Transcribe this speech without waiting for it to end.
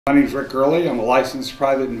My name is Rick Gurley. I'm a licensed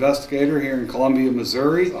private investigator here in Columbia,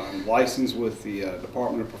 Missouri. I'm licensed with the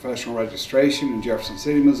Department of Professional Registration in Jefferson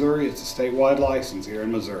City, Missouri. It's a statewide license here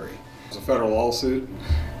in Missouri. It's a federal lawsuit.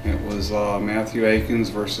 It was Matthew Akins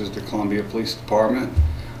versus the Columbia Police Department.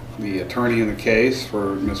 The attorney in the case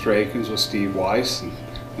for Mr. Akins was Stephen Wyse. And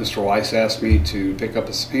Mr. Wyse asked me to pick up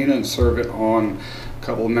a subpoena and serve it on a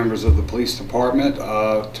couple of members of the police department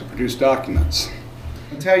to produce documents.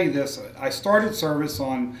 I'll tell you this, I started service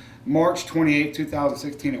on March 28,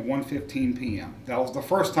 2016 at 1:15 p.m. That was the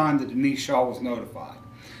first time that Denise Shaw was notified.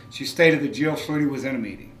 She stated that Schlude was in a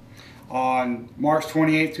meeting. On March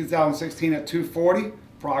 28, 2016 at 2:40,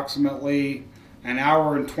 approximately an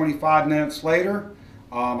hour and 25 minutes later,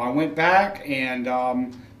 I went back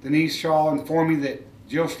and Denise Shaw informed me that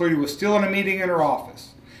Schlude was still in a meeting in her office.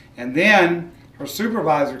 And then her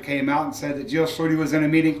supervisor came out and said that Schlude was in a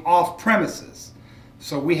meeting off premises.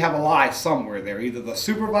 So we have a lie somewhere there. Either the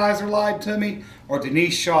supervisor lied to me or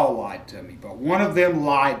Denise Shaw lied to me. But one of them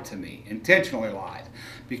lied to me, intentionally lied,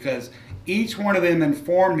 because each one of them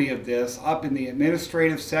informed me of this up in the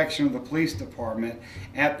administrative section of the police department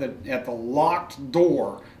at the locked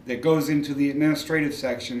door that goes into the administrative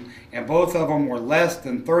section, and both of them were less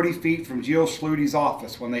than 30 feet from Schlude's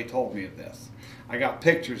office when they told me of this. I got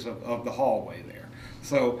pictures of the hallway there.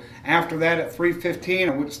 So after that at 3:15, I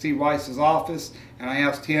went to Steve Wyse's office and I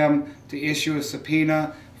asked him to issue a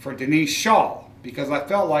subpoena for Denise Shaw because I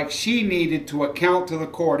felt like she needed to account to the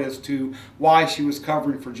court as to why she was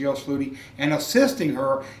covering for Schlude and assisting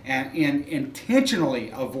her in intentionally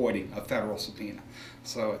avoiding a federal subpoena.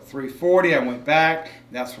 So at 3:40 I went back.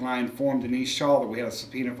 That's when I informed Denise Shaw that we had a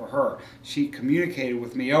subpoena for her. She communicated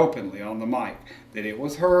with me openly on the mic that it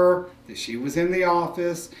was her, that she was in the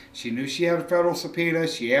office, she knew she had a federal subpoena,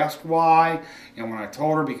 she asked why, and when I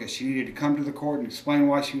told her because she needed to come to the court and explain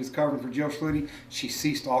why she was covering for Schlude, she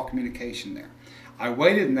ceased all communication there. I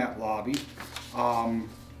waited in that lobby until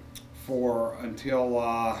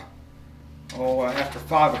after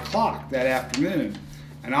 5 o'clock that afternoon.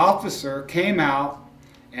 An officer came out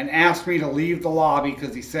and asked me to leave the lobby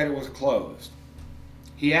because he said it was closed.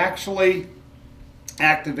 He actually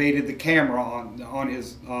activated the camera on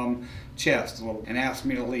his chest and asked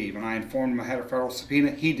me to leave, and I informed him I had a federal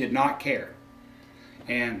subpoena. He did not care,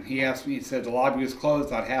 and he asked me, he said the lobby was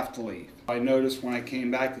closed, I'd have to leave. I noticed when I came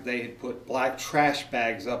back that they had put black trash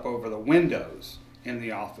bags up over the windows in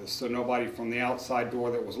the office so nobody from the outside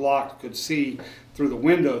door that was locked could see through the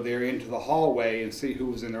window there into the hallway and see who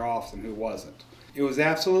was in their office and who wasn't. It was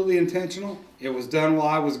absolutely intentional. It was done while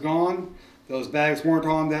I was gone. Those bags weren't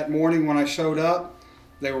on that morning when I showed up.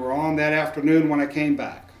 They were on that afternoon when I came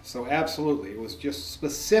back. So absolutely, it was just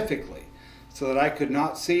specifically so that I could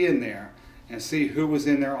not see in there and see who was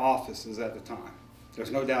in their offices at the time.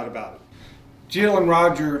 There's no doubt about it. Jill and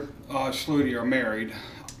Roger Schlude are married.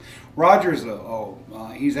 Roger's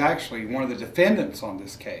he's actually one of the defendants on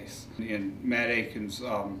this case in Matt Akins'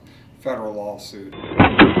 federal lawsuit.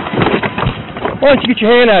 Why don't you get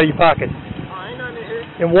your hand out of your pocket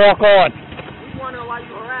and walk on? We wonder why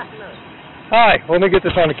you're harassing us. Hi, let me get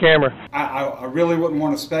this on the camera. I really wouldn't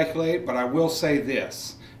want to speculate, but I will say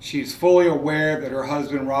this. She's fully aware that her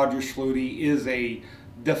husband, Roger Schlude, is a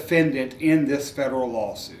defendant in this federal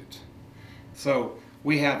lawsuit. So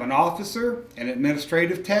we have an officer, an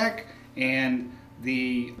administrative tech, and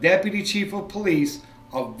the deputy chief of police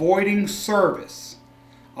avoiding service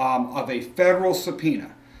of a federal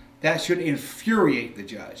subpoena. That should infuriate the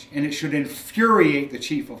judge, and it should infuriate the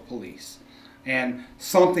chief of police. And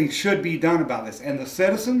something should be done about this. And the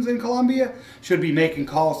citizens in Columbia should be making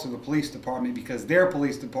calls to the police department because their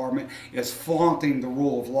police department is flaunting the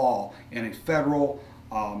rule of law in a federal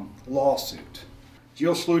lawsuit.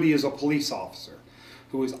 Schlude is a police officer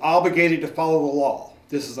who is obligated to follow the law.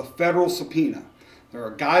 This is a federal subpoena. There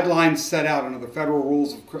are guidelines set out under the federal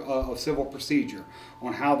rules of civil procedure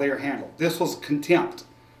on how they are handled. This was contempt.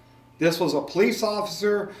 This was a police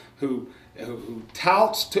officer who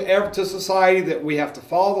touts to society that we have to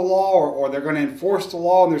follow the law or they're going to enforce the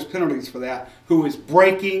law and there's penalties for that, who is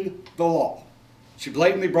breaking the law. She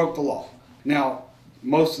blatantly broke the law. Now,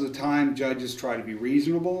 most of the time, judges try to be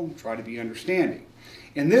reasonable, try to be understanding.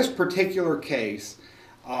 In this particular case,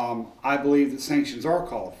 I believe that sanctions are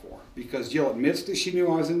called for because Jill admits that she knew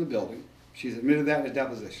I was in the building. She's admitted that in a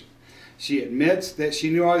deposition. She admits that she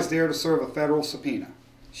knew I was there to serve a federal subpoena.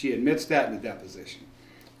 She admits that in the deposition.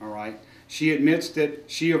 All right. She admits that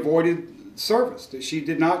she avoided service, that she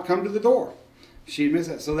did not come to the door. She admits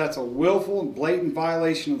that. So that's a willful and blatant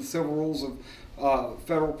violation of the civil rules of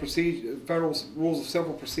federal rules of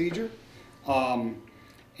civil procedure.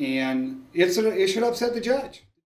 And it should upset the judge.